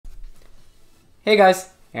Hey guys,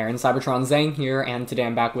 Aaron Cybertron Zhang here, and today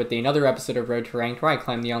I'm back with another episode of Road to Ranked where I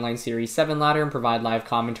climb the online Series 7 ladder and provide live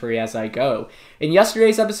commentary as I go. In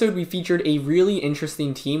yesterday's episode, we featured a really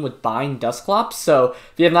interesting team with buying Dusclops, so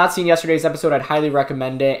if you have not seen yesterday's episode, I'd highly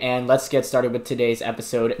recommend it, and let's get started with today's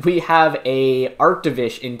episode. We have a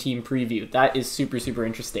Arctovish in team preview. That is super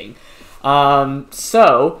interesting.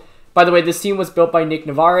 By the way, this team was built by Nick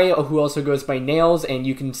Navarre, who also goes by Nails, and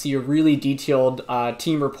you can see a really detailed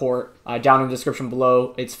team report down in the description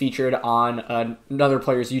below. It's featured on another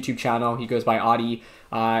player's YouTube channel. He goes by Audi,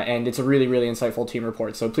 and it's a really insightful team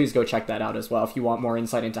report, so please go check that out as well if you want more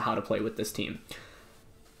insight into how to play with this team.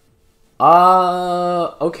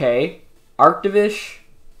 Okay. Arctovish,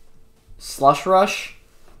 Slush Rush.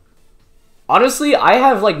 Honestly, I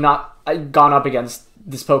have, not gone up against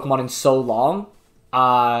this Pokemon in so long.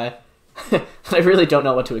 I really don't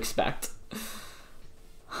know what to expect.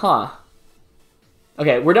 Huh.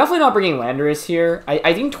 Okay, we're definitely not bringing Landorus here.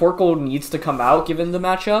 I think Torkoal needs to come out given the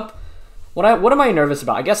matchup. What am I nervous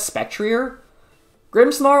about? I guess Spectrier?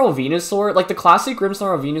 Grimmsnarl, Venusaur. Like, the classic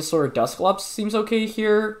Grimmsnarl, Venusaur, Dusclops seems okay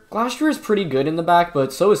here. Glastrier is pretty good in the back,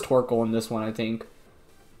 but so is Torkoal in this one, I think.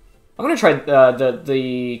 I'm gonna try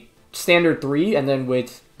the standard 3, and then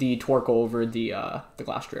with the Torkoal over the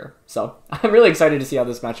Glastrier. So, I'm really excited to see how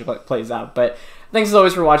this matchup plays out. But thanks as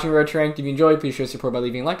always for watching Road to Ranked. If you enjoyed, please show support by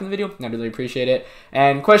leaving a like in the video. I'd really appreciate it.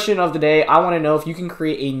 And question of the day, I want to know if you can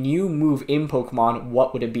create a new move in Pokemon,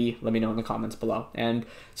 what would it be? Let me know in the comments below. And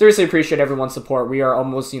seriously appreciate everyone's support. We are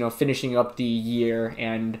almost, finishing up the year,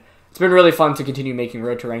 and it's been really fun to continue making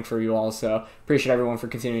Road to Ranked for you all. So, appreciate everyone for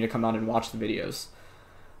continuing to come out and watch the videos.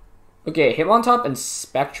 Okay, Hitmontop and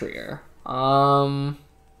Spectrier.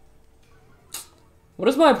 What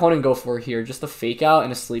does my opponent go for here? Just a Fake Out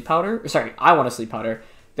and a Sleep Powder? Sorry, I want a Sleep Powder.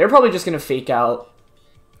 They're probably just going to Fake Out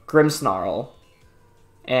Grimmsnarl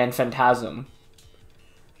and Phantasm.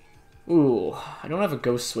 Ooh, I don't have a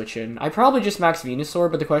Ghost Switch in. I probably just max Venusaur,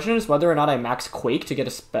 but the question is whether or not I max Quake to get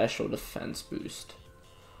a special defense boost.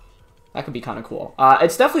 That could be kind of cool.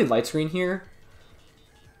 It's definitely Light Screen here.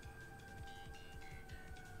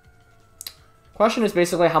 Question is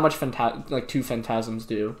basically how much two Phantasms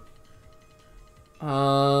do.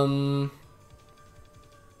 Yeah,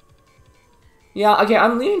 okay,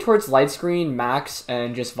 I'm leaning towards Light Screen, Max,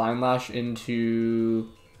 and just Vine Lash into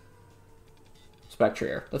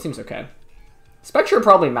Spectrier. That seems okay. Spectrier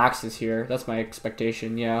probably maxes here. That's my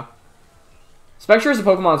expectation, yeah. Spectrier is a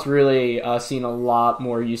Pokemon that's really seen a lot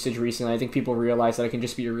more usage recently. I think people realize that it can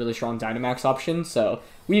just be a really strong Dynamax option, so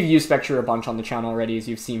we've used Spectrier a bunch on the channel already, as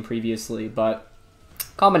you've seen previously, but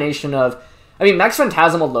combination of... I mean, Max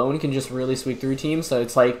Phantasm alone can just really sweep through teams, so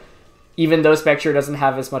it's like, even though Spectrier doesn't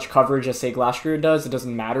have as much coverage as, say, Glastrier does, it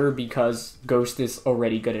doesn't matter because Ghost is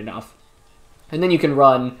already good enough. And then you can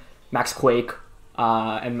run Max Quake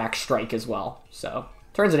and Max Strike as well, so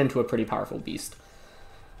turns it into a pretty powerful beast.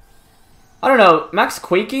 I don't know, Max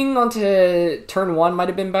Quaking onto turn 1 might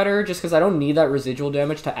have been better, just because I don't need that residual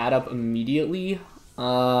damage to add up immediately.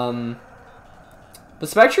 But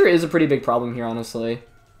Spectrier is a pretty big problem here, honestly.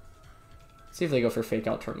 See if they go for Fake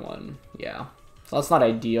Out turn 1. Yeah. So that's not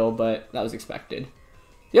ideal, but that was expected.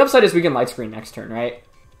 The upside is we can Light Screen next turn, right?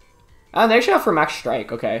 And they actually have for Max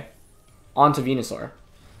Strike, okay. Onto Venusaur.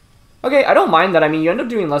 Okay, I don't mind that. I mean, you end up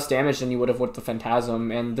doing less damage than you would have with the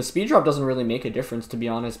Phantasm, and the speed drop doesn't really make a difference, to be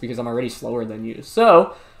honest, because I'm already slower than you.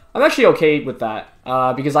 So, I'm actually okay with that,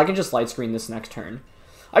 because I can just Light Screen this next turn.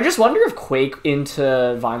 I just wonder if Quake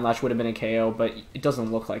into Vine Lash would have been a KO, but it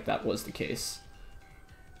doesn't look like that was the case.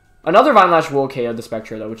 Another Vine Lash will KO the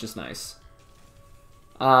Spectre, though, which is nice.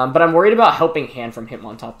 But I'm worried about helping hand from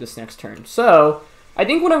Hitmontop this next turn. So, I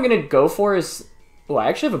think what I'm going to go for is... Oh, I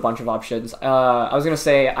actually have a bunch of options. I was going to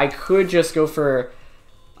say I could just go for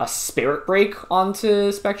a Spirit Break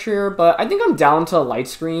onto Spectrier, but I think I'm down to Light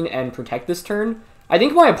Screen and Protect this turn. I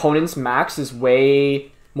think my opponent's max is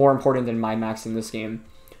way more important than my max in this game.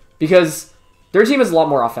 Because... their team is a lot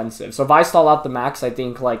more offensive, so if I stall out the max, I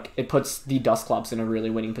think, it puts the Dusclops in a really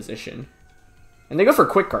winning position. And they go for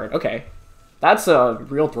Quick Guard, okay. That's a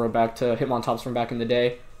real throwback to Hitmontops from back in the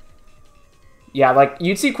day. Yeah,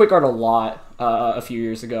 you'd see Quick Guard a lot a few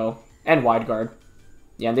years ago. And Wide Guard.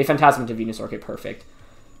 Yeah, and they Phantasm to Venusaur, okay, perfect.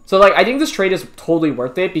 So, I think this trade is totally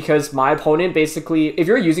worth it, because my opponent, basically, if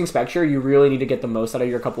you're using Spectrier, you really need to get the most out of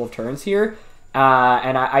your couple of turns here.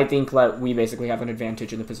 And I think that we basically have an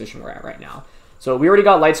advantage in the position we're at right now. So we already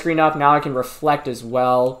got Light Screen up, now I can Reflect as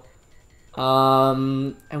well.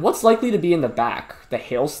 And what's likely to be in the back? The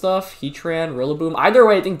Hail stuff, Heatran, Rillaboom. Either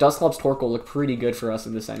way, I think Dusclops Torkoal look pretty good for us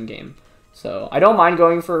in this endgame. So I don't mind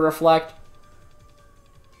going for a Reflect.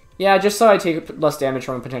 Yeah, just so I take less damage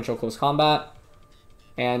from a potential close combat.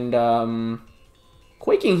 And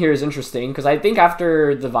Quaking here is interesting, because I think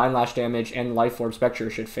after the Vine Lash damage and Life Orb, Spectrier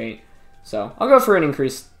should faint. So I'll go for an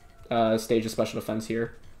increased stage of special defense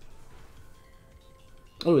here.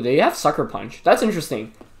 Oh, they have Sucker Punch. That's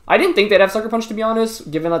interesting. I didn't think they'd have Sucker Punch, to be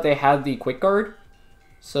honest, given that they had the Quick Guard.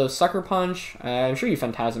 So Sucker Punch, I'm sure you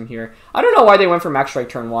Phantasm here. I don't know why they went for Max Strike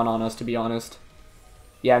turn 1 on us, to be honest.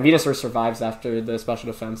 Yeah, Venusaur survives after the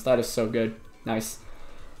special defense. That is so good. Nice.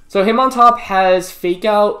 So Hitmontop has Fake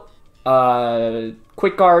Out,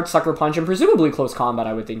 Quick Guard, Sucker Punch, and presumably Close Combat,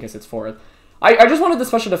 I would think, as its fourth. I just wanted the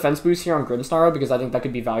special defense boost here on Grimmsnarl because I think that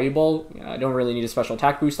could be valuable. I don't really need a special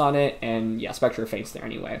attack boost on it, and yeah, Spectre faints there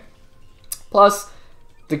anyway. Plus,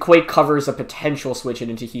 the Quake covers a potential switch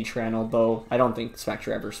it into Heatran, although I don't think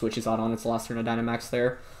Spectre ever switches out on its last turn of Dynamax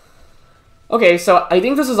there. Okay, so I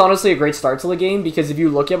think this is honestly a great start to the game, because if you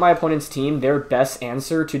look at my opponent's team, their best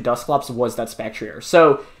answer to Dusclops was that Spectrier.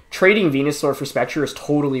 So trading Venusaur for Spectrier is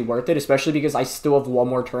totally worth it, especially because I still have one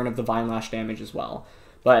more turn of the Vine Lash damage as well.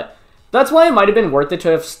 But that's why it might have been worth it to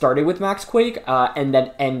have started with Max Quake, and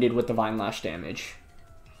then ended with the Vine Lash damage.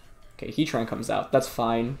 Okay, Heatran comes out. That's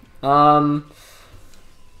fine.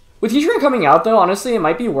 With Heatran coming out, though, honestly, it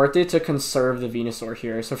might be worth it to conserve the Venusaur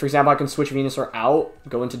here. So, for example, I can switch Venusaur out,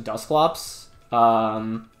 go into Dusclops.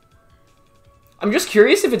 I'm just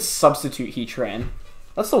curious if it's substitute Heatran.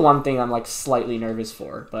 That's the one thing I'm, like, slightly nervous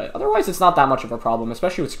for. But otherwise, it's not that much of a problem,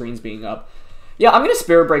 especially with screens being up. Yeah, I'm going to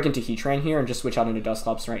Spirit Break into Heatran here and just switch out into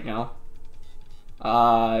Dusclops right now.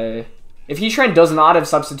 If Heatran does not have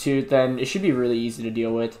substitute, then it should be really easy to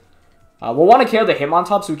deal with. We'll want to KO the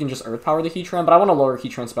Hitmontop so we can just Earth Power the Heatran, but I want to lower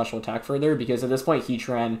Heatran's special attack further because at this point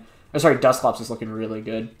Dusclops is looking really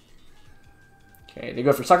good. Okay, they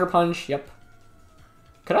go for Sucker Punch, yep.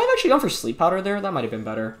 Could I have actually gone for Sleep Powder there? That might have been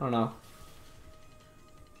better, I don't know.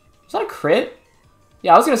 Was that a crit?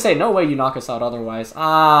 Yeah, I was going to say, no way you knock us out otherwise.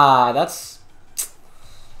 Ah, that's...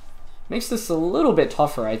 makes this a little bit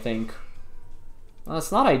tougher, I think. Well,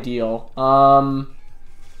 that's not ideal.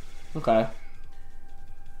 Okay.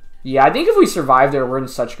 Yeah, I think if we survive there, we're in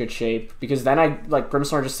such good shape. Because then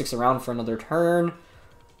Grimmsnarl just sticks around for another turn.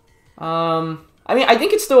 I mean, I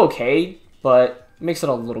think it's still okay, but it makes it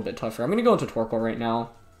a little bit tougher. I'm going to go into Torkoal right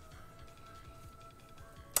now.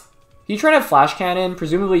 Heatran have Flash Cannon,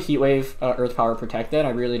 presumably Heat Wave, Earth Power protected. I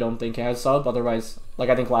really don't think it has sub, otherwise,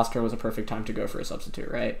 I think last turn was a perfect time to go for a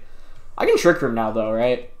substitute, right? I can Trick Room now, though,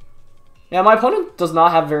 right? Yeah, my opponent does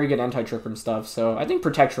not have very good anti-Trick Room stuff, so I think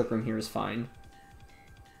Protect Trick Room here is fine.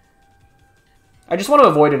 I just want to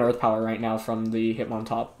avoid an Earth Power right now from the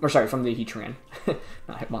Hitmontop. Or sorry, from the Heatran.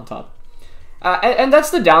 Not Hitmontop. And that's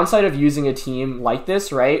the downside of using a team like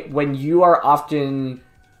this, right? When you are often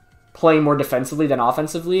playing more defensively than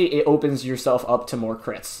offensively, it opens yourself up to more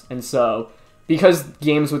crits. And so, because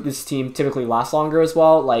games with this team typically last longer as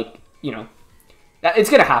well, it's going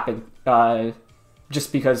to happen.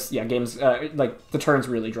 Just because, yeah, games, the turns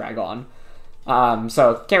really drag on.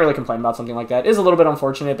 So, can't really complain about something like that. It is a little bit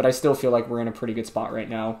unfortunate, but I still feel like we're in a pretty good spot right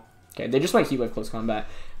now. Okay, they just went Heat Wave Close Combat.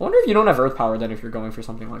 I wonder if you don't have Earth Power then if you're going for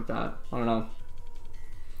something like that. I don't know.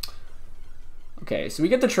 Okay, so we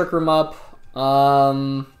get the Trick Room up.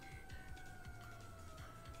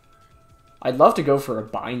 I'd love to go for a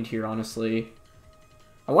Bind here, honestly.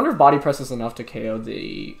 I wonder if Body Press is enough to KO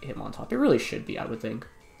the Hitmontop. It really should be, I would think.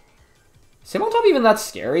 Is Hitmontop even that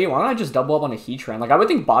scary? Why don't I just double up on a Heatran? I would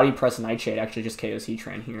think Body Press Nightshade actually just KOs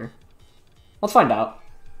Heatran here. Let's find out.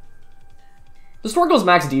 The Torkoal's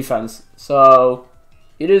max defense, so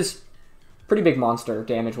it is pretty big monster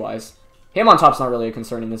damage-wise. Hitmontop's not really a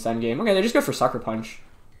concern in this endgame. Okay, they just go for Sucker Punch.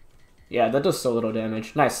 Yeah, that does so little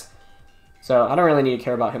damage. Nice. So, I don't really need to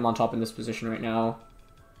care about Hitmontop in this position right now.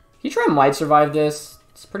 Heatran might survive this.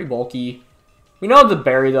 It's pretty bulky. We know the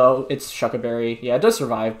berry, though. It's Shucka Berry. Yeah, it does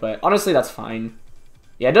survive, but honestly, that's fine.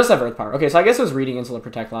 Yeah, it does have Earth Power. Okay, so I guess it was reading into the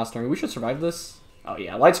Protect last turn. We should survive this. Oh,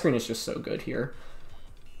 yeah. Light Screen is just so good here.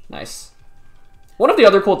 Nice. One of the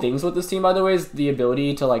other cool things with this team, by the way, is the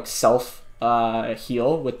ability to,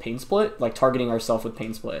 self-heal with Pain Split. Targeting ourselves with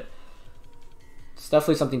Pain Split. It's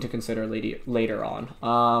definitely something to consider later on.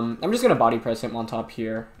 I'm just going to Body Press Hitmontop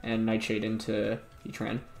here and Nightshade into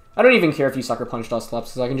Heatran. I don't even care if you Sucker Punch Dusclops,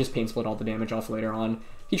 because I can just Pain Split all the damage off later on.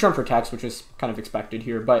 Heatran protects, which is kind of expected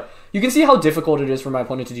here, but you can see how difficult it is for my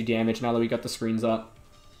opponent to do damage now that we got the screens up.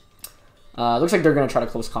 Looks like they're going to try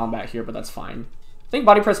to Close Combat here, but that's fine. I think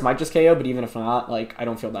Body Press might just KO, but even if not, I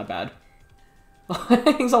don't feel that bad.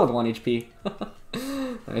 He's all with 1 HP.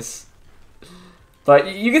 Nice.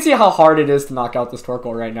 But you can see how hard it is to knock out this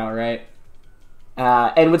Torkoal right now, right?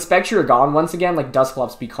 And with Spectrier gone, once again,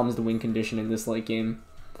 Dusclops becomes the win condition in this late game.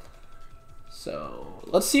 So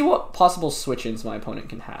let's see what possible switch-ins my opponent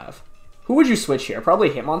can have. Who would you switch here?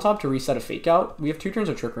 Probably Hitmontop to reset a Fake Out. We have 2 turns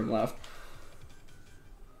of Trick Room left.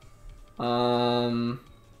 Yeah,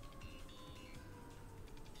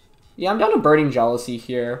 I'm down to Burning Jealousy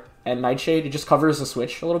here. And Nightshade, it just covers the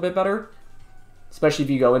switch a little bit better. Especially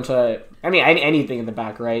if you go into, I mean, anything in the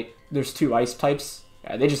back, right? There's 2 ice types.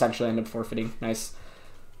 Yeah, they just actually end up forfeiting. Nice.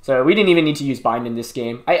 So we didn't even need to use Bind in this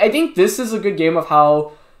game. I think this is a good game of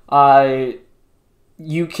how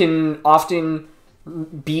you can often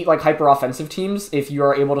beat like hyper offensive teams if you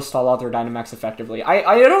are able to stall out their Dynamax effectively.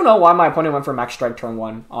 I don't know why my opponent went for Max Strike turn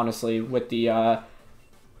 1, honestly, with the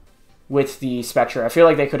Spectrier. I feel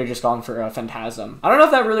like they could have just gone for a Phantasm. I don't know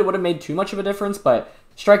if that really would have made too much of a difference, but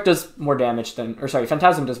Strike does more damage than, or sorry,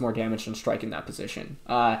 Phantasm does more damage than Strike in that position.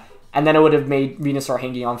 And then it would have made Venusaur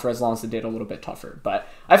hanging on for as long as it did a little bit tougher. But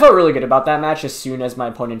I felt really good about that match as soon as my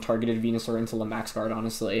opponent targeted Venusaur into the Max Guard,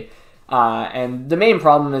 honestly. And the main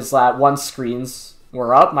problem is that once screens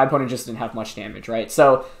were up, my opponent just didn't have much damage, right?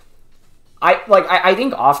 So I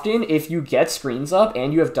think often if you get screens up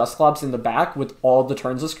and you have Dusclops in the back with all the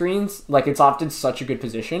turns of screens, like it's often such a good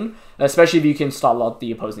position, especially if you can stall out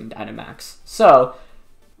the opposing Dynamax. So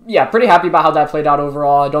yeah, pretty happy about how that played out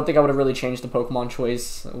overall. I don't think I would have really changed the Pokemon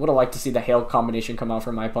choice. I would have liked to see the Hail combination come out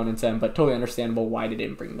from my opponent's end, but totally understandable why they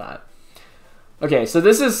didn't bring that. Okay, so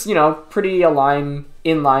this is, you know, pretty in line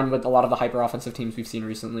with a lot of the hyper-offensive teams we've seen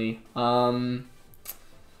recently. Dragapult's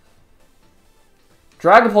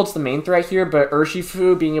the main threat here, but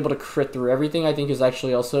Urshifu being able to crit through everything I think is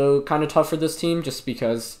actually also kind of tough for this team, just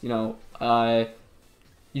because, you know,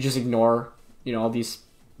 you just ignore, you know, all these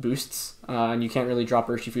boosts, and you can't really drop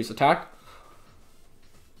Urshifu's attack.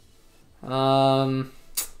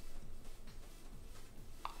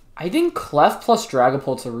 I think Clef plus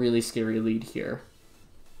Dragapult's a really scary lead here.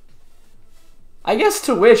 I guess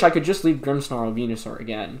to which I could just leave Grimmsnarl Venusaur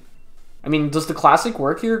again. I mean, does the classic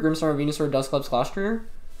work here? Grimmsnarl Venusaur, Dusclops, Glastrier?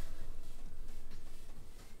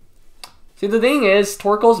 See, the thing is,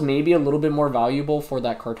 Torkoal's maybe a little bit more valuable for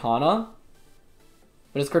that Kartana.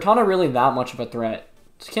 But is Kartana really that much of a threat?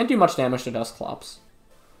 It can't do much damage to Dusclops.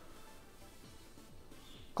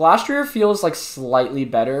 Glastrier feels like slightly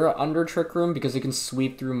better under Trick Room because it can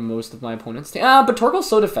sweep through most of my opponent's but Torkoal's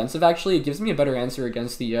so defensive, actually. It gives me a better answer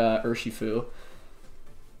against the Urshifu.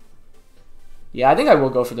 Yeah, I think I will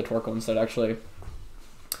go for the Torkoal instead, actually.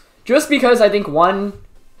 Just because I think, one,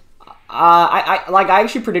 I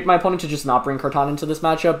actually predict my opponent to just not bring Kartana into this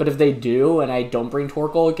matchup, but if they do, and I don't bring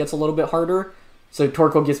Torkoal, it gets a little bit harder. So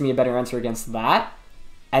Torkoal gives me a better answer against that.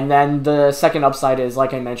 And then the second upside is,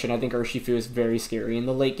 like I mentioned, I think Urshifu is very scary in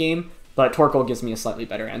the late game, but Torkoal gives me a slightly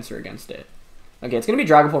better answer against it. Okay, it's going to be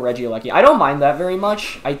Dragapult, Regieleki. I don't mind that very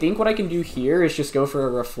much. I think what I can do here is just go for a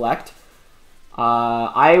Reflect.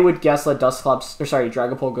 I would guess that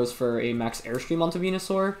Dragapult goes for a Max Airstream onto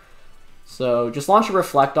Venusaur. So just launch a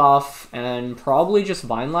Reflect off and probably just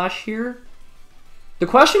Vine Lash here. The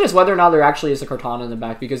question is whether or not there actually is a Kartana in the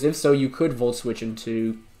back, because if so, you could Volt Switch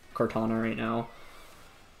into Kartana right now.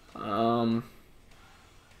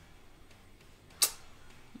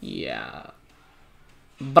 Yeah.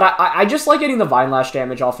 But I just like getting the Vine Lash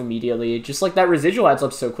damage off immediately. Just like that residual adds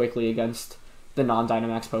up so quickly against the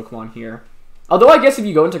non-Dynamax Pokemon here. Although I guess if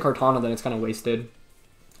you go into Kartana, then it's kind of wasted.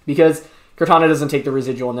 Because Kartana doesn't take the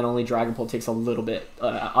residual, and then only Dragapult takes a little bit.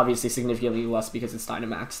 Obviously significantly less because it's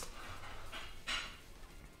Dynamaxed.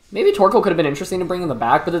 Maybe Torkoal could have been interesting to bring in the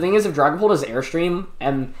back, but the thing is, if Dragapult has Airstream,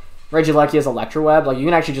 and Regieleki has Electroweb, like, you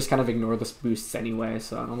can actually just kind of ignore the boosts anyway,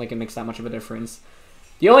 so I don't think it makes that much of a difference.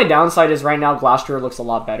 The only downside is right now Glastrier looks a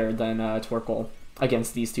lot better than Torkoal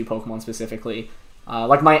against these two Pokemon specifically.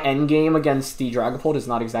 Like, my endgame against the Dragapult is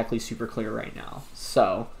not exactly super clear right now.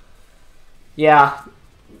 So, yeah.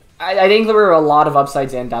 I think there were a lot of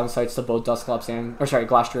upsides and downsides to both Dusclops and,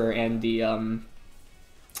 Glastrier and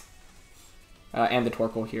the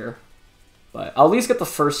Torkoal here. But I'll at least get the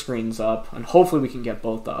first screens up, and hopefully we can get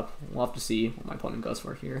both up. We'll have to see what my opponent goes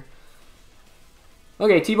for here.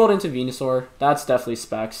 Okay, T-Bolt into Venusaur. That's definitely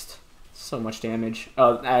Specs. So much damage.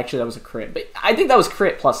 Oh, actually, that was a crit. But I think that was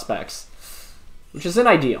crit plus Specs, which isn't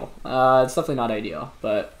ideal. It's definitely not ideal.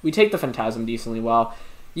 But we take the Phantasm decently well.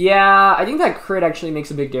 Yeah, I think that crit actually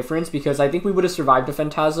makes a big difference, because I think we would have survived a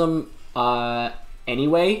Phantasm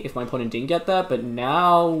anyway if my opponent didn't get that. But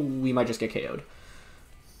now we might just get KO'd,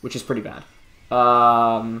 which is pretty bad.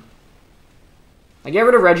 I get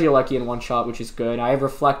rid of Regieleki in one shot, which is good. I have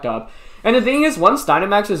Reflect up. And the thing is, once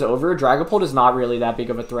Dynamax is over, Dragapult is not really that big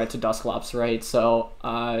of a threat to Dusclops, right? So,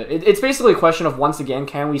 it's basically a question of, once again,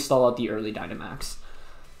 can we stall out the early Dynamax?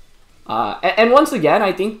 And once again,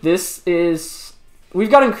 I think this is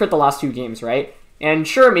we've gotten crit the last 2 games, right? And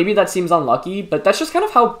sure, maybe that seems unlucky, but that's just kind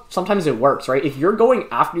of how sometimes it works, right? If you're going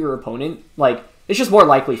after your opponent, like, it's just more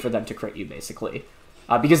likely for them to crit you, basically.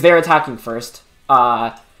 Because they're attacking first.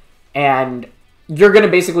 And you're going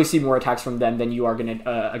to basically see more attacks from them than you are going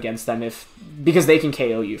to against them because they can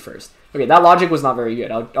KO you first. Okay, that logic was not very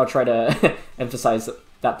good. I'll try to emphasize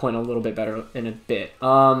that point a little bit better in a bit.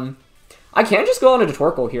 I can just go on a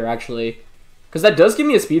Torkoal here, actually, because that does give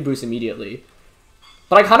me a speed boost immediately.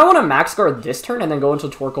 But I kind of want to max guard this turn and then go into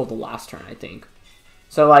Torkoal the last turn, I think.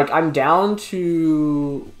 So, like, I'm down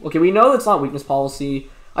to... Okay, we know it's not weakness policy.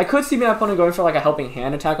 I could see my opponent going for, like, a Helping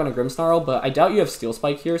Hand attack on a Grimmsnarl, but I doubt you have Steel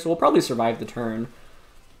Spike here, so we'll probably survive the turn.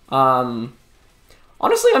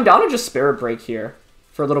 Honestly, I'm down to just Spirit Break here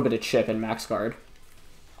for a little bit of chip and max guard.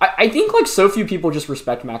 I think, like, so few people just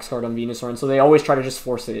respect max guard on Venusaur, and so they always try to just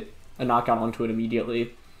force it, a knockout onto it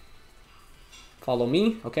immediately. Follow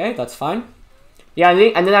me. Okay, that's fine. Yeah,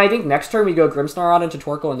 and then I think next turn we go Grimmsnarl out into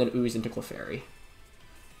Torkoal and then Ooze into Clefairy.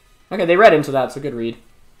 Okay, they read into that. It's a good read.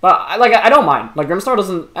 But, I don't mind. Like, Grimmsnarl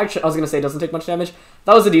doesn't... Actually, I was going to say it doesn't take much damage.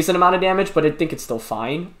 That was a decent amount of damage, but I think it's still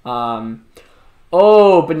fine.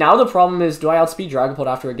 Oh, but now the problem is, do I outspeed Dragapult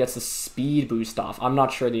after it gets the speed boost off? I'm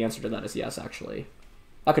not sure the answer to that is yes, actually.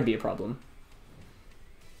 That could be a problem.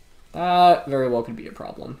 That very well could be a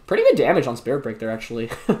problem. Pretty good damage on Spirit Break there, actually.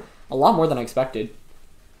 A lot more than I expected.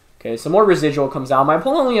 Okay, some more residual comes out. My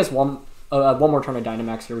opponent only has one more turn of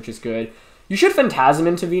Dynamax here, which is good. You should Phantasm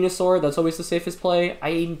into Venusaur. That's always the safest play.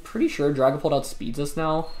 I'm pretty sure Dragapult outspeeds us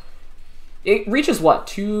now. It reaches, what,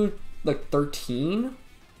 13?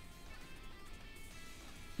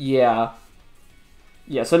 Yeah.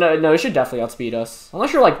 Yeah, so no, it should definitely outspeed us.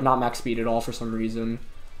 Unless you're, like, not max speed at all for some reason.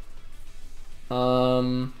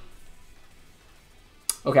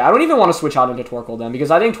 Okay, I don't even want to switch out into Torkoal then,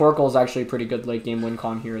 because I think Torkoal is actually a pretty good late game win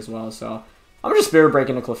con here as well, so... I'm just Spirit Break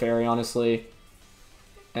into Clefairy, honestly.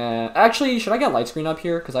 Actually, should I get Light Screen up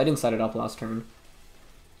here? Because I didn't set it up last turn.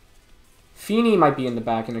 Fini might be in the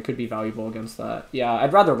back, and it could be valuable against that. Yeah,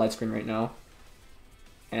 I'd rather Light Screen right now.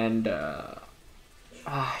 And,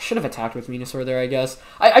 I should have attacked with Venusaur there, I guess.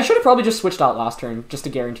 I should have probably just switched out last turn, just to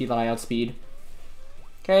guarantee that I outspeed.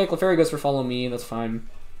 Okay, Clefairy goes for Follow Me, that's fine.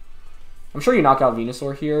 I'm sure you knock out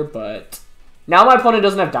Venusaur here, but... Now my opponent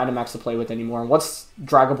doesn't have Dynamax to play with anymore. What's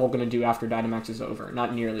Dragapult going to do after Dynamax is over?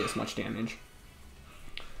 Not nearly as much damage.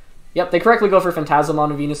 Yep, they correctly go for Phantasm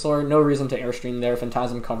on a Venusaur. No reason to Airstream there.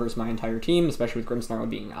 Phantasm covers my entire team, especially with Grimmsnarl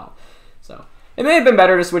being out. So, it may have been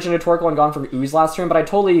better to switch into Torkoal and gone for Ooze last turn, but I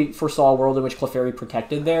totally foresaw a world in which Clefairy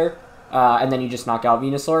protected there, and then you just knock out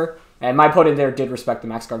Venusaur. And my opponent there did respect the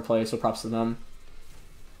max guard play, so props to them.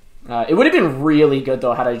 It would have been really good,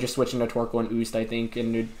 though, had I just switched into Torkoal and Oozed, I think,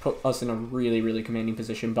 and it would put us in a really, really commanding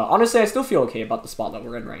position. But honestly, I still feel okay about the spot that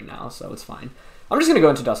we're in right now, so it's fine. I'm just going to go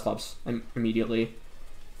into Dusclops immediately.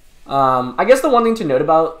 I guess the one thing to note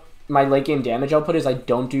about my late game damage output is I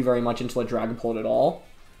don't do very much into a Dragapult at all.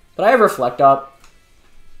 But I have Reflect up.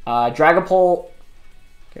 Dragapult...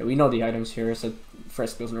 Okay, we know the items here, so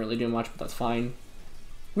Frisk doesn't really do much, but that's fine.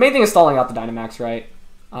 The main thing is stalling out the Dynamax, right?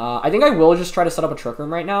 I think I will just try to set up a Trick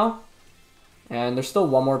Room right now. And there's still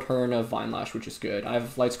one more turn of Vine Lash, which is good. I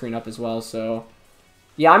have Light Screen up as well, so...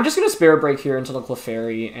 Yeah, I'm just going to Spirit Break here into the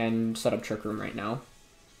Clefairy and set up Trick Room right now.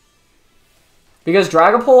 Because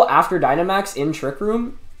Dragapult after Dynamax in Trick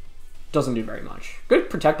Room doesn't do very much. Good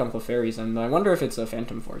Protect on Clefairy's, and I wonder if it's a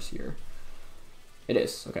Phantom Force here. It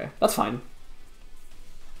is. Okay, that's fine.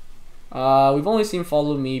 We've only seen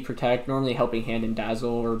Follow Me, Protect, normally Helping Hand and Dazzle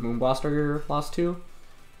or Moonblast are your last two.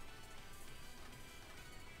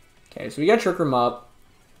 Okay, so we got Trick Room up.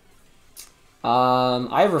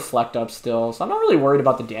 I have Reflect up still, so I'm not really worried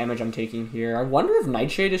about the damage I'm taking here. I wonder if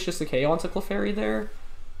Nightshade is just a KO onto Clefairy there.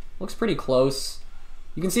 Looks pretty close.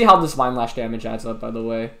 You can see how this Vine Lash damage adds up, by the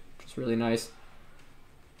way, which is really nice.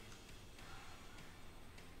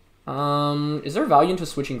 Is there value into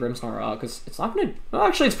switching Grimmsnarl out? Because it's not going to... Well,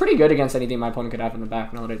 actually, it's pretty good against anything my opponent could have in the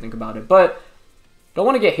back, now that I think about it. But don't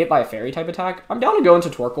want to get hit by a Fairy-type attack. I'm down to go into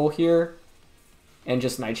Torkoal here and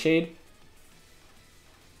just Nightshade.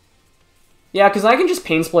 Yeah, because I can just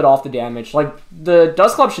Pain Split off the damage. Like, the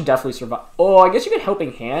Dusclops should definitely survive. Oh, I guess you get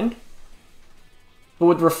Helping Hand. But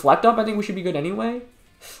with Reflect up, I think we should be good anyway.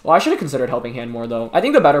 Well, I should have considered Helping Hand more, though. I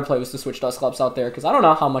think the better play was to switch Dusclops out there, because I don't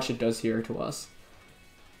know how much it does here to us.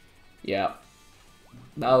 Yeah.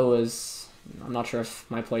 That was... I'm not sure if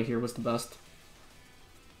my play here was the best.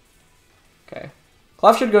 Okay.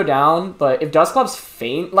 Clef should go down, but if Dusclops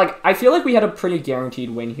faint... Like, I feel like we had a pretty guaranteed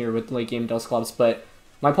win here with late game Dusclops, but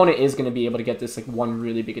my opponent is going to be able to get this, like, one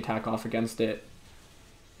really big attack off against it.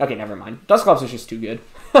 Okay, never mind. Dusclops is just too good.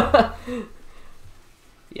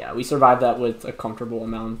 Yeah, we survived that with a comfortable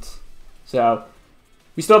amount. So,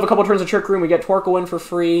 we still have a couple turns of Trick Room. We get Torkoal in for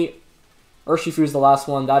free. Urshifu's the last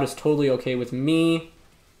one. That is totally okay with me.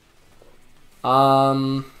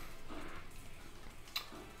 Yeah,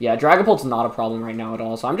 Dragapult's not a problem right now at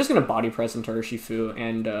all, so I'm just going to Body Press into Urshifu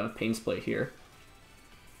and Pain Split here.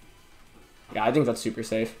 Yeah, I think that's super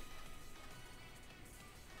safe.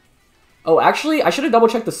 Oh, actually, I should have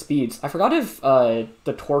double-checked the speeds. I forgot if the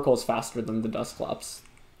Torkoal is faster than the Dusclops.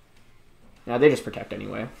 Yeah, they just protect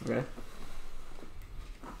anyway. Okay.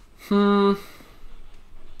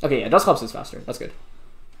 Okay, yeah, Dusclops is faster. That's good.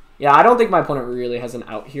 Yeah, I don't think my opponent really has an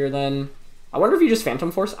out here then. I wonder if you just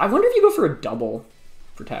Phantom Force. I wonder if you go for a double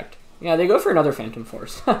protect. Yeah, they go for another Phantom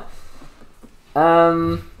Force.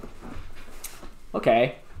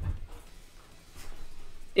 Okay.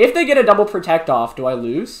 If they get a double protect off, do I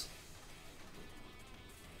lose?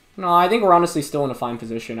 No, I think we're honestly still in a fine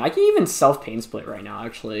position. I can even self-Pain Split right now,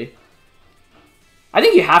 actually. I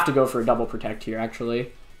think you have to go for a double protect here,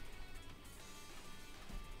 actually.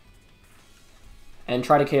 And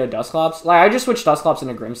try to KO Dusclops. Like, I just switched Dusclops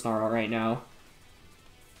into Grimmsnarl right now.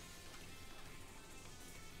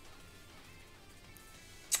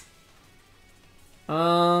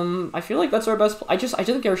 I feel like that's our best... I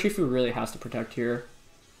think Urshifu really has to protect here.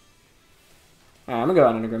 Alright, I'm gonna go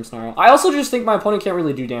out into Grimmsnarl. I also just think my opponent can't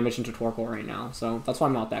really do damage into Torkoal right now, so that's why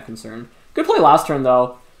I'm not that concerned. Good play last turn,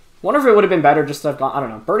 though. Wonder if it would have been better just to have gone... I don't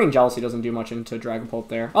know. Burning Jealousy doesn't do much into Dragapult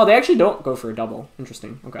there. Oh, they actually don't go for a double.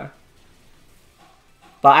 Interesting. Okay.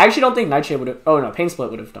 But I actually don't think Nightshade would have... Oh, no. Pain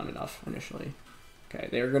Split would have done enough initially. Okay,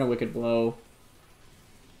 they're going to Wicked Blow.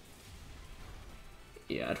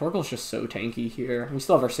 Yeah, Torkoal's just so tanky here. We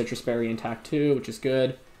still have our Citrus Berry intact, too, which is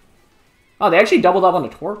good. Oh, they actually doubled up on the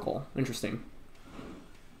Torkoal. Interesting.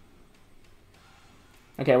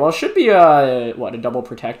 Okay, well, it should be, what, a double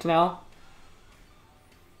protect now?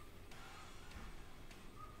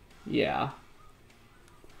 Yeah.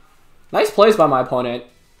 Nice plays by my opponent.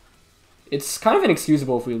 It's kind of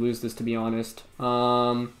inexcusable if we lose this, to be honest.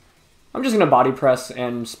 I'm just going to Body Press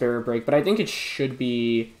and Spirit Break, but I think it should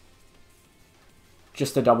be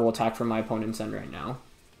just a double attack from my opponent's end right now.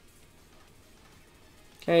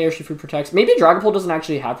 Okay, Urshifu protects. Maybe Dragapult doesn't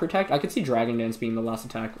actually have Protect. I could see Dragon Dance being the last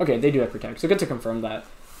attack. Okay, they do have Protect, so good to confirm that.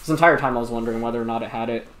 This entire time I was wondering whether or not it had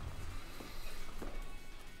it.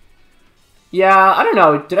 Yeah, I don't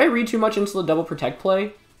know. Did I read too much into the double Protect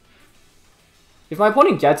play? If my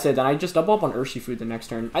opponent gets it, then I just double up on Urshifu the next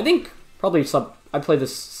turn. I think probably I play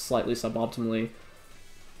this slightly suboptimally.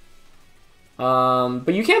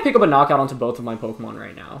 But you can't pick up a knockout onto both of my Pokemon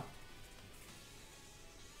right now.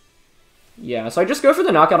 Yeah, so I just go for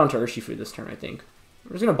the knockout onto Urshifu this turn, I think.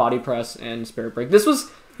 I'm just going to Body Press and Spirit Break. This was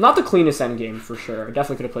not the cleanest endgame, for sure. I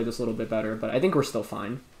definitely could have played this a little bit better, but I think we're still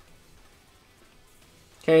fine.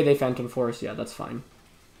 Okay, they Phantom Force. Yeah, that's fine.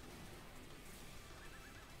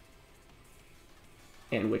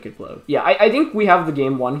 And Wicked Blow. Yeah, I think we have the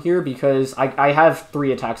game won here because I have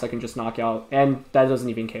 3 attacks I can just knock out, and that doesn't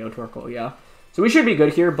even KO Torkoal, yeah. So we should be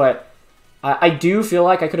good here, but I do feel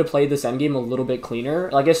like I could have played this endgame a little bit cleaner.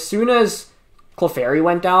 Like, as soon as Clefairy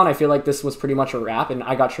went down, I feel like this was pretty much a wrap, and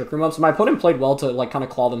I got Trick Room up, so my opponent played well to, like, kind of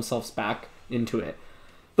claw themselves back into it.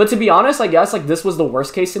 But to be honest, I guess, like, this was the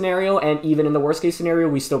worst-case scenario, and even in the worst-case scenario,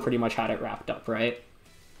 we still pretty much had it wrapped up, right?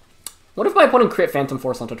 What if my opponent crit Phantom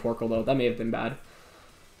Force onto Torkoal, though? That may have been bad.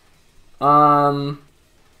 Yeah,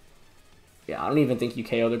 I don't even think you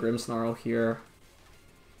KO the Grimmsnarl here.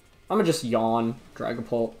 I'm gonna just Yawn,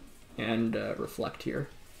 Dragapult, and Reflect here.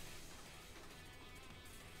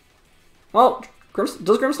 Well, does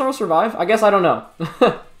Grimmsnarl survive? I guess I don't know.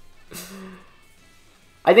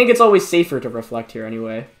 I think it's always safer to Reflect here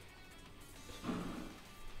anyway.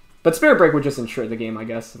 But Spirit Break would just ensure the game, I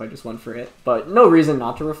guess, if I just went for it. But no reason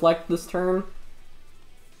not to Reflect this turn.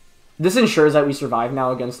 This ensures that we survive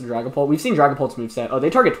now against the Dragapult. We've seen Dragapult's moveset. Oh, they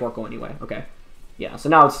target Torkoal anyway. Okay. Yeah, so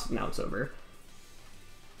now it's over.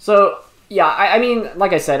 So, yeah, I mean,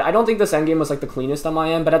 like I said, I don't think this endgame was, like, the cleanest on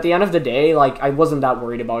my end, but at the end of the day, like, I wasn't that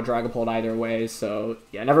worried about Dragapult either way, so,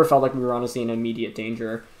 yeah, I never felt like we were honestly in immediate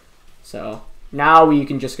danger. So, now we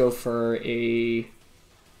can just go for a...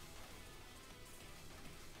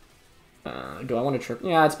 do I want to Trick?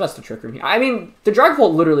 Yeah, it's best to Trick Room here. I mean, the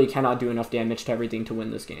Dragapult literally cannot do enough damage to everything to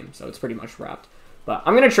win this game, so it's pretty much wrapped. But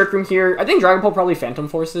I'm going to Trick Room here. I think Dragapult probably Phantom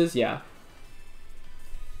Forces, yeah.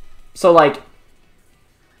 So, like,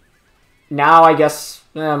 now I guess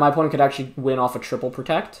my opponent could actually win off a triple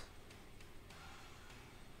Protect.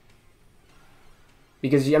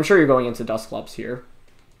 Because I'm sure you're going into Dusclops here.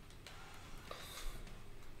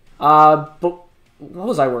 But what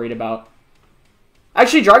was I worried about?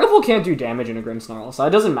 Actually, Dragapult can't do damage in a Grimmsnarl, so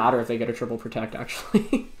it doesn't matter if they get a triple protect,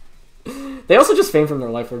 actually. They also just faint from their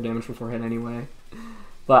life orb damage beforehand anyway.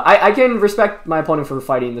 But I can respect my opponent for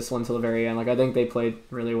fighting this one till the very end. Like, I think they played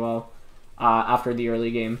really well after the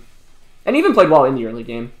early game. And even played well in the early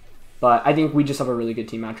game. But I think we just have a really good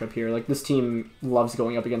team matchup here. Like, this team loves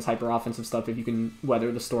going up against hyper-offensive stuff if you can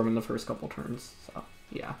weather the storm in the first couple turns. So,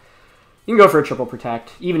 yeah. You can go for a triple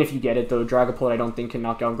protect. Even if you get it, though, Dragapult I don't think can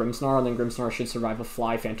knock out Grimmsnarl, and then Grimmsnarl should survive a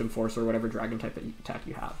Fly, Phantom Force, or whatever Dragon-type attack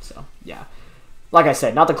you have. So, yeah. Like I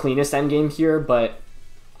said, not the cleanest endgame here, but...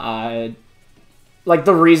 like,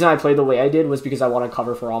 the reason I played the way I did was because I want to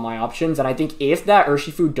cover for all my options, and I think if that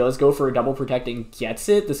Urshifu does go for a double protect and gets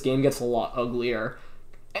it, this game gets a lot uglier.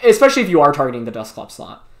 Especially if you are targeting the Dusclops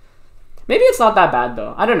slot. Maybe it's not that bad,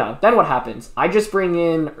 though. I don't know. Then what happens? I just bring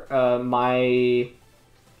in my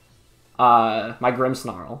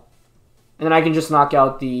Grimmsnarl. And then I can just knock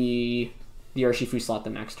out the Urshifu slot the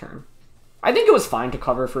next turn. I think it was fine to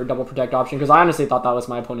cover for a double protect option, because I honestly thought that was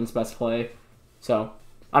my opponent's best play. So,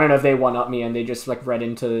 I don't know if they one-up me and they just like read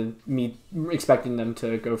into me expecting them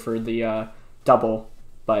to go for the double.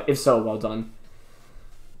 But if so, well done.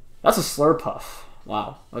 That's a Slurpuff.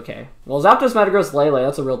 Wow, okay. Well, Zapdos, Metagross, Lele,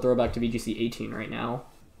 that's a real throwback to VGC 18 right now.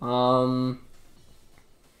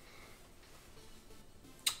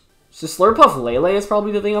 So Slurpuff Lele is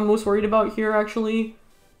probably the thing I'm most worried about here, actually.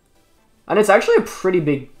 And it's actually a pretty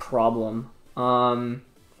big problem. Man,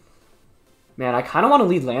 I kind of want to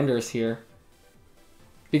lead Landorus here.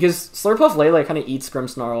 Because Slurpuff Lele kind of eats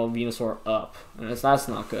Grimmsnarl Venusaur up. And that's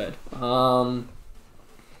not good.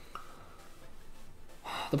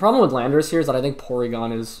 The problem with Landorus here is that I think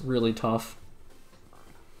Porygon is really tough.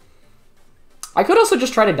 I could also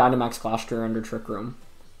just try to Dynamax Glastrier under Trick Room.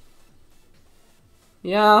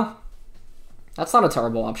 Yeah. That's not a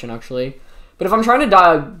terrible option, actually. But if I'm trying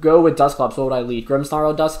to go with Dusclops, what would I lead?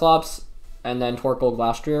 Grimmsnarl Dusclops, and then Torkoal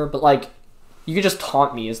Glastrier. But, like, you could just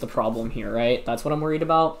taunt me is the problem here, right? That's what I'm worried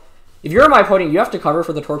about. If you're my opponent, you have to cover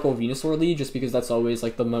for the Torkoal Venusaur lead, just because that's always,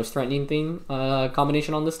 like, the most threatening thing,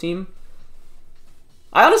 combination on this team.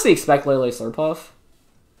 I honestly expect Lele Slurpuff.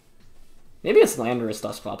 Maybe it's Landorus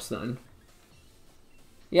Dusclops then.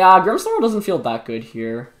 Yeah, Grimmsnarl doesn't feel that good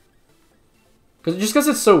here. Just because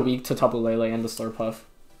it's so weak to Tapu Lele and the Slurpuff.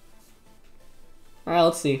 Alright,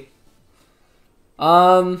 let's see.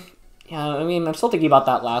 Yeah, I mean, I'm still thinking about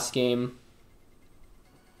that last game.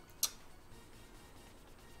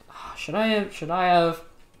 Should I have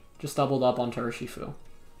just doubled up onto Urshifu?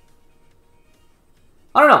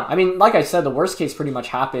 I don't know. I mean, like I said, the worst case pretty much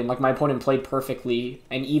happened. Like, my opponent played perfectly,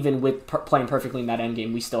 and even with playing perfectly in that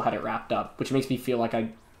endgame, we still had it wrapped up, which makes me feel like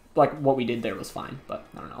what we did there was fine, but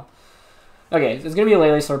I don't know. Okay, it's going to be a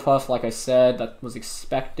Lele Slurpuff, like I said. That was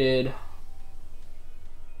expected.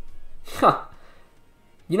 Huh.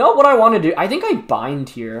 You know what I want to do? I think I bind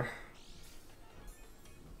here.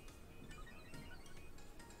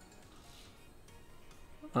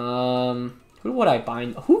 Who would I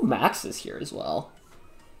bind? Who maxes here as well?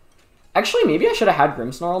 Actually, maybe I should have had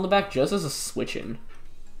Grimmsnarl in the back just as a switch-in.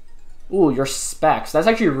 Ooh, your specs. That's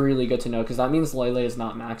actually really good to know, because that means Lele is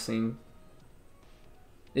not maxing.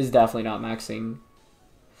 Is definitely not maxing.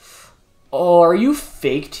 Oh, are you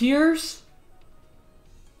fake tears?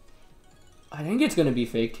 I think it's going to be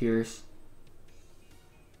fake tears.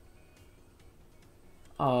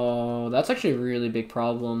 Oh, that's actually a really big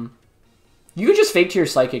problem. You could just fake tear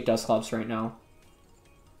Psychic Dusclops right now.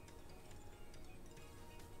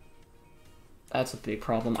 That's a big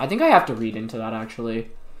problem. I think I have to read into that, actually.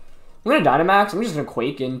 I'm going to Dynamax. I'm just going to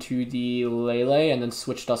Quake into the Lele and then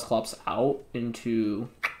switch Dusclops out into...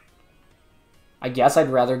 I guess I'd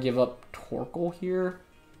rather give up Torkoal here.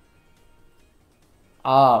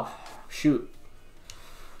 Oh, shoot.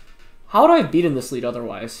 How would I have beaten this lead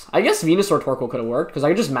otherwise? I guess Venusaur Torkoal could have worked, because I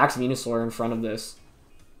could just max Venusaur in front of this.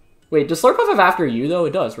 Wait, does Slurpuff have After You, though?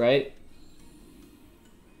 It does, right?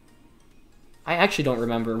 I actually don't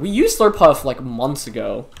remember. We used Slurpuff, like, months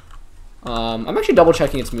ago. I'm actually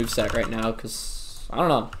double-checking its moveset right now, because... I don't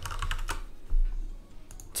know.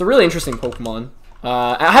 It's a really interesting Pokemon.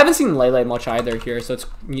 I haven't seen Lele much either here, so it's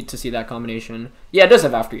neat to see that combination. Yeah, it does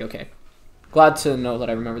have After You, okay. Glad to know that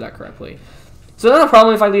I remember that correctly. So then the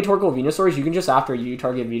problem if I lead Torkoal Venusaur is you can just After You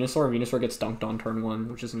target Venusaur, and Venusaur gets dunked on turn 1,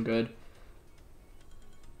 which isn't good.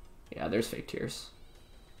 Yeah, there's fake tears.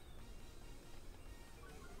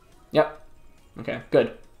 Yep. Okay,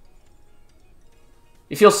 good.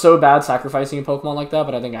 It feels so bad sacrificing a Pokemon like that,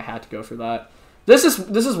 but I think I had to go for that. This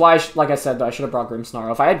is why, like I said, though, I should have brought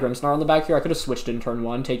Grimmsnarl. If I had Grimmsnarl in the back here, I could have switched in turn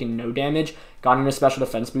 1, taken no damage, gotten a special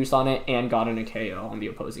defense boost on it, and gotten a KO on the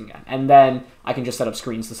opposing end. And then I can just set up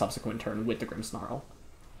screens the subsequent turn with the Grimmsnarl.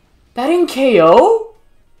 That didn't KO?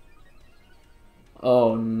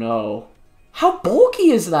 Oh, no. How bulky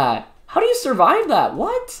is that? How do you survive that?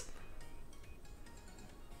 What?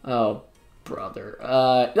 Oh, brother.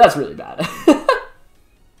 That's really bad.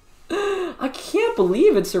 I can't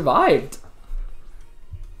believe it survived.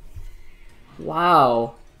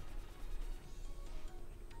 Wow.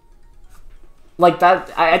 Like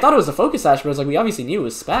that, I thought it was a Focus Sash, but it was like, we obviously knew it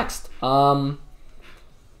was Spexed.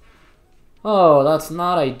 Oh, that's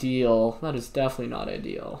not ideal. That is definitely not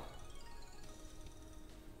ideal.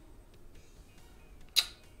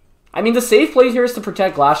 I mean, the safe play here is to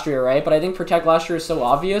protect Glastrier, right? But I think protect Glastrier is so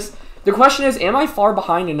obvious. The question is, am I far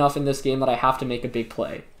behind enough in this game that I have to make a big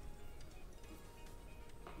play?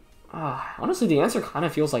 Honestly, the answer kind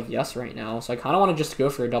of feels like yes right now. So I kind of want to just go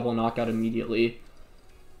for a double knockout immediately.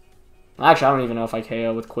 Actually, I don't even know if I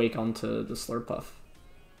KO with Quake onto the Slurpuff.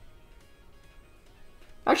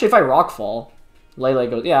 Actually, if I Rockfall, Lele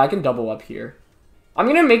goes... Yeah, I can double up here. I'm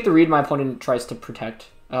going to make the read my opponent tries to protect.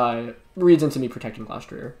 Reads into me protecting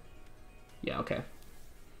Glastrier. Yeah, okay.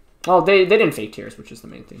 Oh, they didn't fake tears, which is the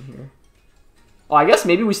main thing here. Oh, I guess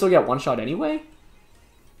maybe we still get one shot anyway?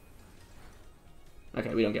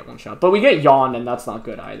 Okay, we don't get one shot. But we get Yawn, and that's not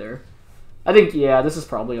good either. I think, yeah, this is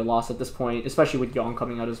probably a loss at this point, especially with Yawn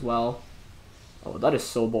coming out as well. Oh, that is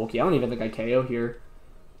so bulky. I don't even think I KO here.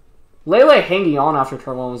 Lele hanging on after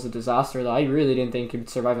turn 1 was a disaster, though. I really didn't think he'd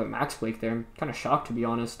survive a Max Quake there. I'm kind of shocked, to be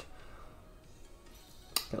honest.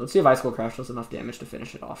 Okay, let's see if Icicle Crash does enough damage to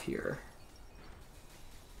finish it off here.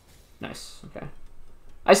 Nice, okay.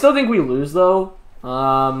 I still think we lose, though.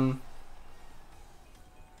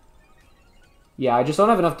 Yeah, I just don't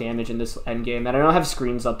have enough damage in this endgame, and I don't have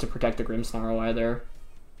screens up to protect the Grimmsnarl either.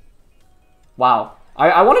 Wow.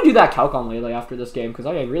 I want to do that calc on Lele after this game, because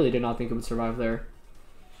I really did not think it would survive there.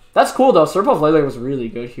 That's cool, though. Slurpuff Lele was really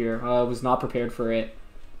good here. I was not prepared for it.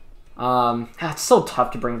 It's so tough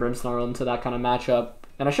to bring Grimmsnarl into that kind of matchup.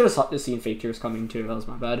 And I should have seen Fake Tears coming, too. That was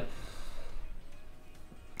my bad.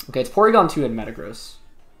 Okay, it's Porygon 2 and Metagross.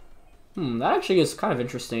 That actually is kind of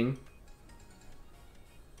interesting.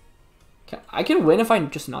 I can win if I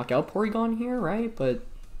just knock out Porygon here, right? But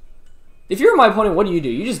if you're my opponent, what do?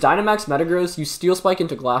 You just Dynamax Metagross, you Steel Spike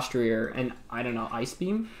into Glastrier, and, I don't know, Ice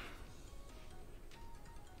Beam?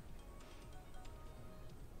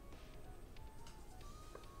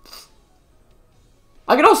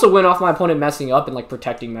 I could also win off my opponent messing up and, like,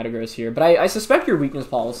 protecting Metagross here, but I suspect your weakness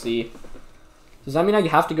policy. Does that mean I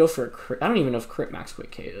have to go for a crit? I don't even know if crit Max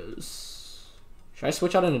Quick KOs. Should I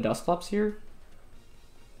switch out into Dusclops here?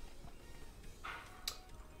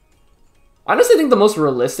 I honestly think the most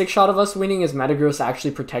realistic shot of us winning is Metagross actually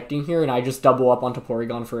protecting here, and I just double up onto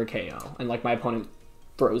Porygon for a KO, and like my opponent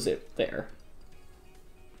throws it there.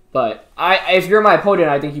 But if you're my opponent,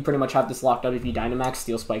 I think you pretty much have this locked up if you Dynamax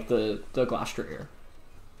Steel Spike the Glastrier.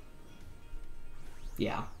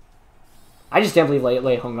 Yeah. I just can't believe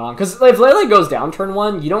Lele hung on. Because if Lele goes down turn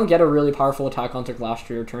 1, you don't get a really powerful attack onto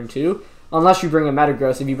Glastrier turn 2. Unless you bring a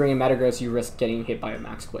Metagross. If you bring a Metagross, you risk getting hit by a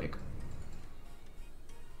Max Quake.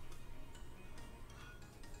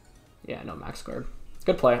 Yeah, no Max Guard.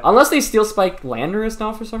 Good play. Unless they Steel Spike Landorus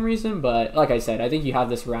now for some reason. But like I said, I think you have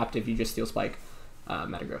this wrapped if you just Steel Spike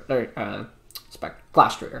Metagross. Or,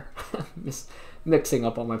 Glastrier. Mixing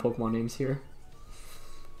up all my Pokemon names here.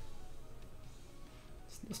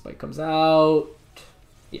 Steel Spike comes out.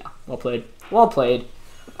 Yeah, well played. Well played.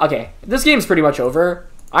 Okay, this game's pretty much over.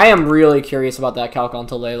 I am really curious about that calc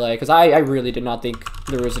onto Lele, because I really did not think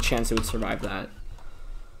there was a chance it would survive that.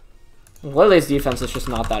 Lele's defense is just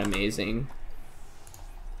not that amazing.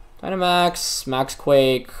 Dynamax, Max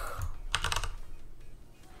Quake.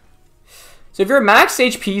 So if you're max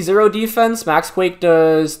HP 0 defense, Max Quake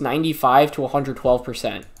does 95 to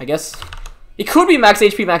 112%. I guess it could be max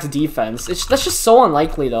HP, max defense. That's just so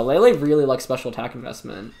unlikely though. Lele really likes special attack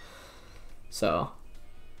investment. So,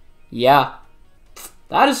 yeah.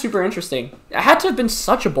 That is super interesting. It had to have been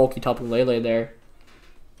such a bulky Tapu Lele there.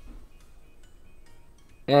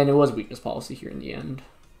 And it was weakness policy here in the end.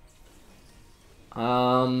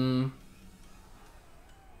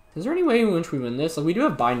 Is there any way in which we win this? Like, we do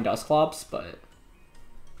have Bind Dusclops, but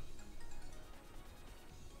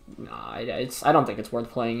nah, I don't think it's worth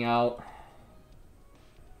playing out.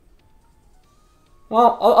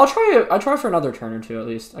 Well, I'll try for another turn or two at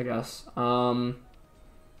least, I guess. Yeah,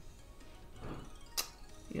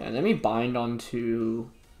 let me bind onto.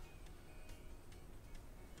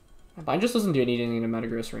 Bind just doesn't do anything to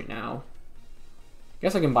Metagross right now.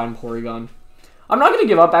 guess I can bind Porygon. I'm not going to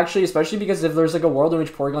give up, actually, especially because if there's like a world in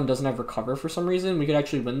which Porygon doesn't have Recover for some reason, we could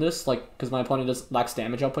actually win this, like, because my opponent lacks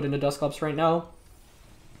damage output into Dusclops right now.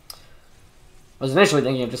 I was initially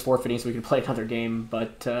thinking of just forfeiting so we could play another game,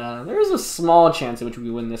 but there is a small chance in which we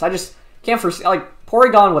win this. I just can't foresee, like,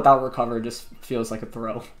 Porygon without Recover just feels like a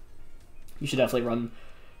throw. You should definitely run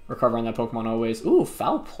Recover on that Pokemon always. Ooh,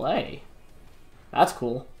 Foul Play. That's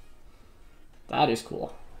cool. That is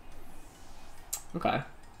cool. Okay.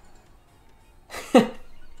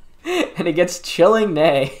 And it gets Chilling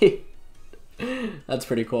Neigh. That's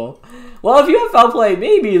pretty cool. Well, if you have Foul Play,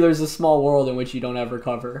 maybe there's a small world in which you don't have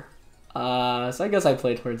Recover. So I guess I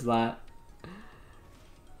play towards that.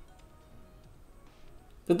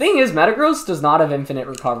 The thing is, Metagross does not have infinite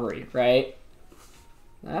recovery, right?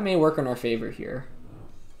 That may work in our favor here.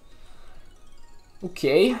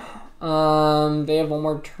 Okay. They have one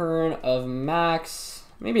more turn of Max.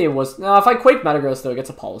 Maybe it was... No, if I Quake Metagross, though, it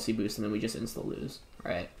gets a policy boost, and then we just insta-lose,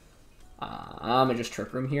 right? I'm gonna just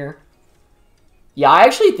Trick Room here. Yeah, I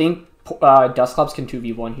actually think Dusclops can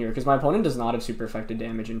 2v1 here, because my opponent does not have super effective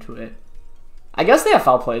damage into it. I guess they have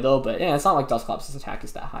Foul Play, though, but yeah, it's not like Dusclops' attack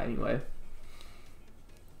is that high anyway.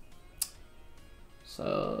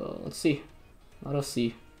 So, let's see. Let us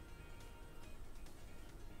see.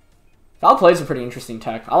 Foul Play is a pretty interesting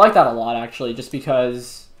tech. I like that a lot, actually, just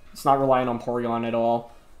because it's not relying on Porygon at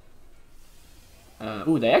all.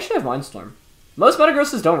 Ooh, they actually have Mindstorm. Most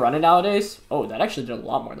Metagrosses don't run it nowadays. Oh, that actually did a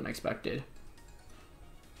lot more than I expected.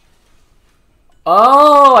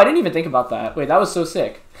 Oh, I didn't even think about that. Wait, that was so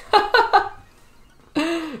sick.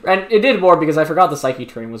 And it did more because I forgot the Psychic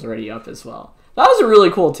Terrain was already up as well. That was a really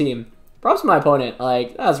cool team. Props to my opponent.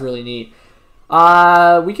 Like, that was really neat.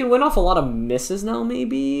 We can win off a lot of misses now,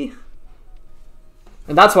 maybe.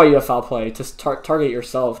 And that's why you have Foul Play, to target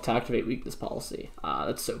yourself to activate Weakness Policy.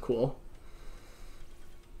 That's so cool.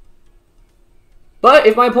 But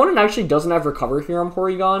if my opponent actually doesn't have Recover here on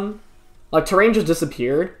Porygon, like, Terrain just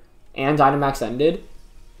disappeared, and Dynamax ended,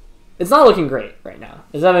 it's not looking great right now.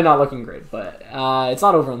 It's definitely not looking great, but it's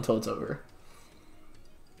not over until it's over.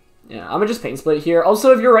 Yeah, I'm gonna just Pain Split here.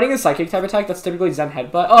 Also, if you're running a Psychic type attack, that's typically Zen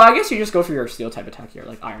Headbutt. Oh, I guess you just go for your Steel type attack here,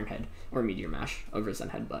 like Iron Head or Meteor Mash over Zen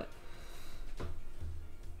Headbutt.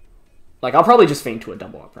 Like, I'll probably just feint to a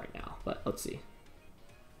double up right now, but let's see.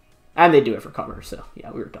 And they do it for cover, so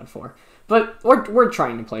yeah, we were done for. But we're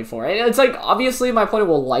trying to play for it. It's like, obviously my opponent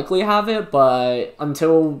will likely have it, but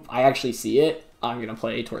until I actually see it, I'm going to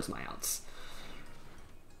play towards my outs.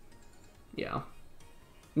 Yeah.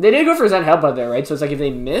 They did go for Zen Headbutt there, right? So it's like if they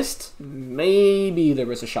missed, maybe there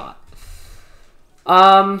was a shot.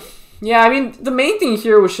 Yeah, I mean, the main thing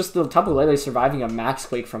here was just the Tapu Lele surviving a Max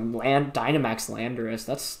Quake from Dynamax Landorus.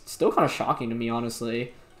 That's still kind of shocking to me,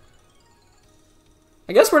 honestly.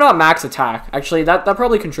 I guess we're not max attack. Actually, that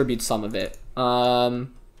probably contributes some of it. Hold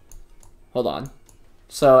on.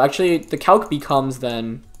 So, actually, the calc becomes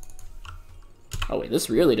then... Oh, wait, this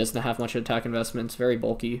really doesn't have much attack investment. It's very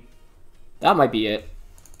bulky. That might be it.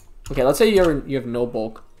 Okay, let's say you have no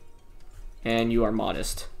bulk. And you are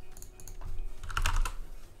modest.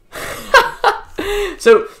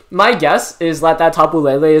 So, my guess is that Tapu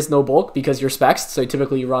Lele is no bulk because you're specs. So,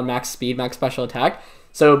 typically you run max speed, max special attack.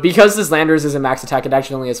 So, because this Landorus isn't max attack, it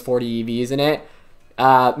actually only has 40 EVs in it.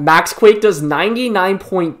 Max Quake does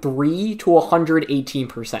 99.3 to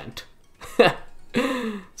 118%.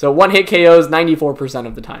 So, one hit KOs 94%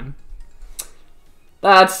 of the time.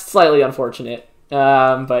 That's slightly unfortunate,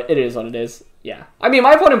 but it is what it is. Yeah. I mean,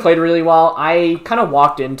 my opponent played really well. I kind of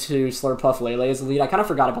walked into Slurpuff Lele as the lead. I kind of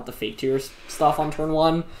forgot about the Fake Tears stuff on turn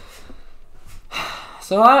 1.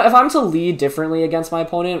 So, if I'm to lead differently against my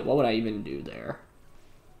opponent, what would I even do there?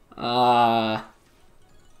 I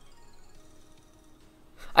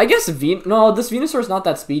guess no, this Venusaur's not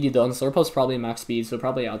that speedy though, and Slurpuff's probably max speed, so it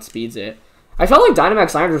probably outspeeds it. I felt like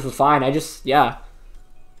Dynamax Landorus was fine. Yeah.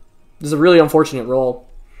 This is a really unfortunate roll.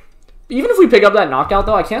 Even if we pick up that knockout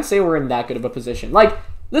though, I can't say we're in that good of a position. Like,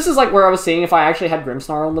 this is like where I was saying if I actually had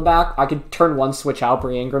Grimmsnarl in the back, I could turn 1 switch out,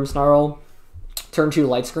 bring in Grimmsnarl, turn 2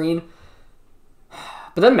 Light Screen.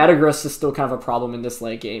 But then Metagross is still kind of a problem in this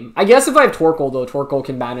late game. I guess if I have Torkoal, though, Torkoal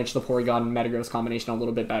can manage the Porygon-Metagross combination a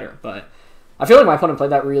little bit better. But I feel like my opponent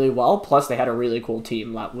played that really well. Plus, they had a really cool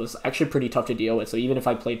team that was actually pretty tough to deal with. So even if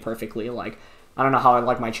I played perfectly, like, I don't know how I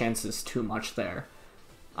like my chances too much there.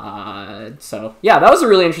 So, yeah, that was a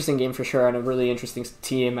really interesting game for sure, and a really interesting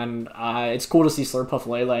team. And it's cool to see Slurpuff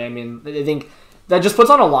Lele. I mean, I think that just puts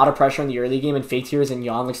on a lot of pressure in the early game, and Fake Tears and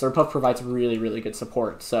Yawn. Like, Slurpuff provides really, really good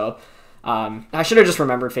support. So... I should have just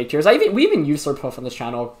remembered Fake Tears. We even used Slurpuff on this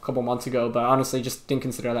channel a couple months ago, but honestly just didn't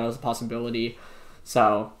consider that as a possibility.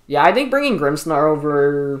 So, yeah, I think bringing Grimmsnarl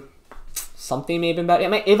over something may have been better.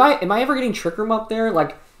 Am I ever getting Trick Room up there?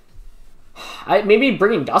 Like, maybe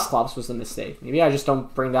bringing Dusclops was a mistake. Maybe I just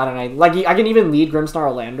don't bring that, and I can even lead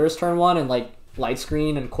Grimmsnarl Landers turn 1 and, like, Light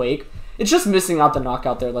Screen and Quake. It's just missing out the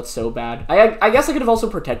knockout there that's so bad. I guess I could have also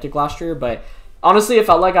protected last year, but honestly, it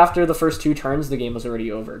felt like after the first 2 turns, the game was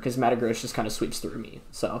already over, because Metagross just kind of sweeps through me.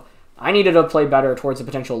 So, I needed to play better towards a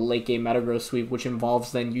potential late-game Metagross sweep, which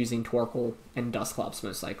involves then using Torkoal and Dusclops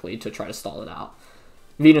most likely to try to stall it out.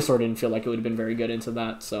 Venusaur didn't feel like it would have been very good into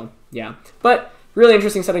that, so yeah. But really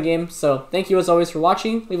interesting set of games, so thank you as always for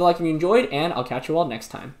watching. Leave a like if you enjoyed, and I'll catch you all next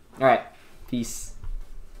time. Alright, peace.